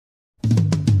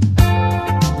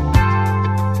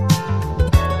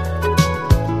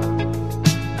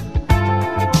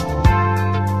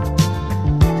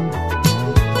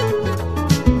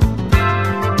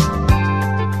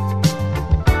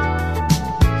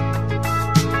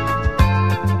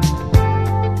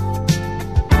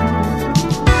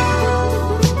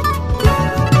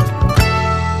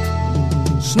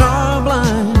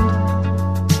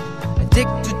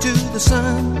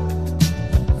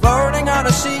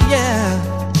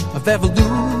of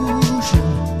evolution.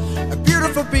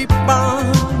 Beautiful people,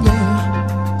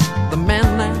 yeah, the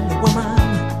man and the woman,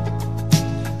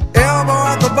 elbow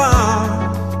at the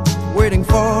bar, waiting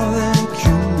for their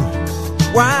cue.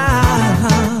 Why?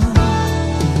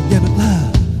 Yeah, but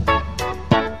love,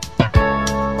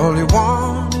 all you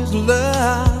want is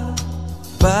love,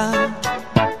 but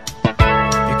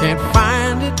you can't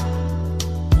find it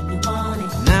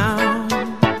now.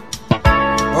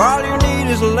 All you need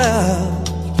is love.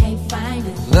 You can't find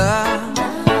it. Love.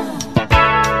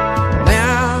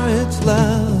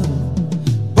 Love,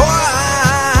 boy,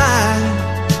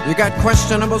 you got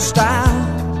questionable style,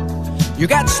 you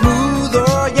got smooth,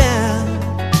 oh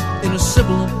yeah, in a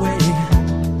sibilant way.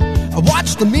 I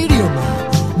watched the medium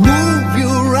move you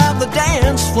around the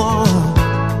dance floor.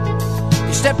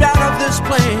 You stepped out of this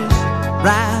place,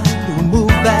 right to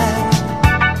move back.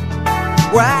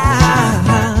 Why?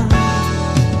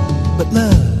 But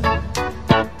love,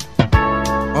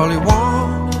 all you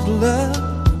want is love,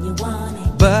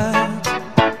 but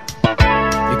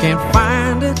can't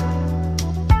find it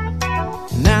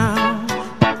now.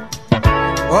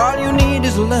 All you need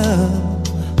is love,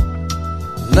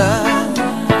 love.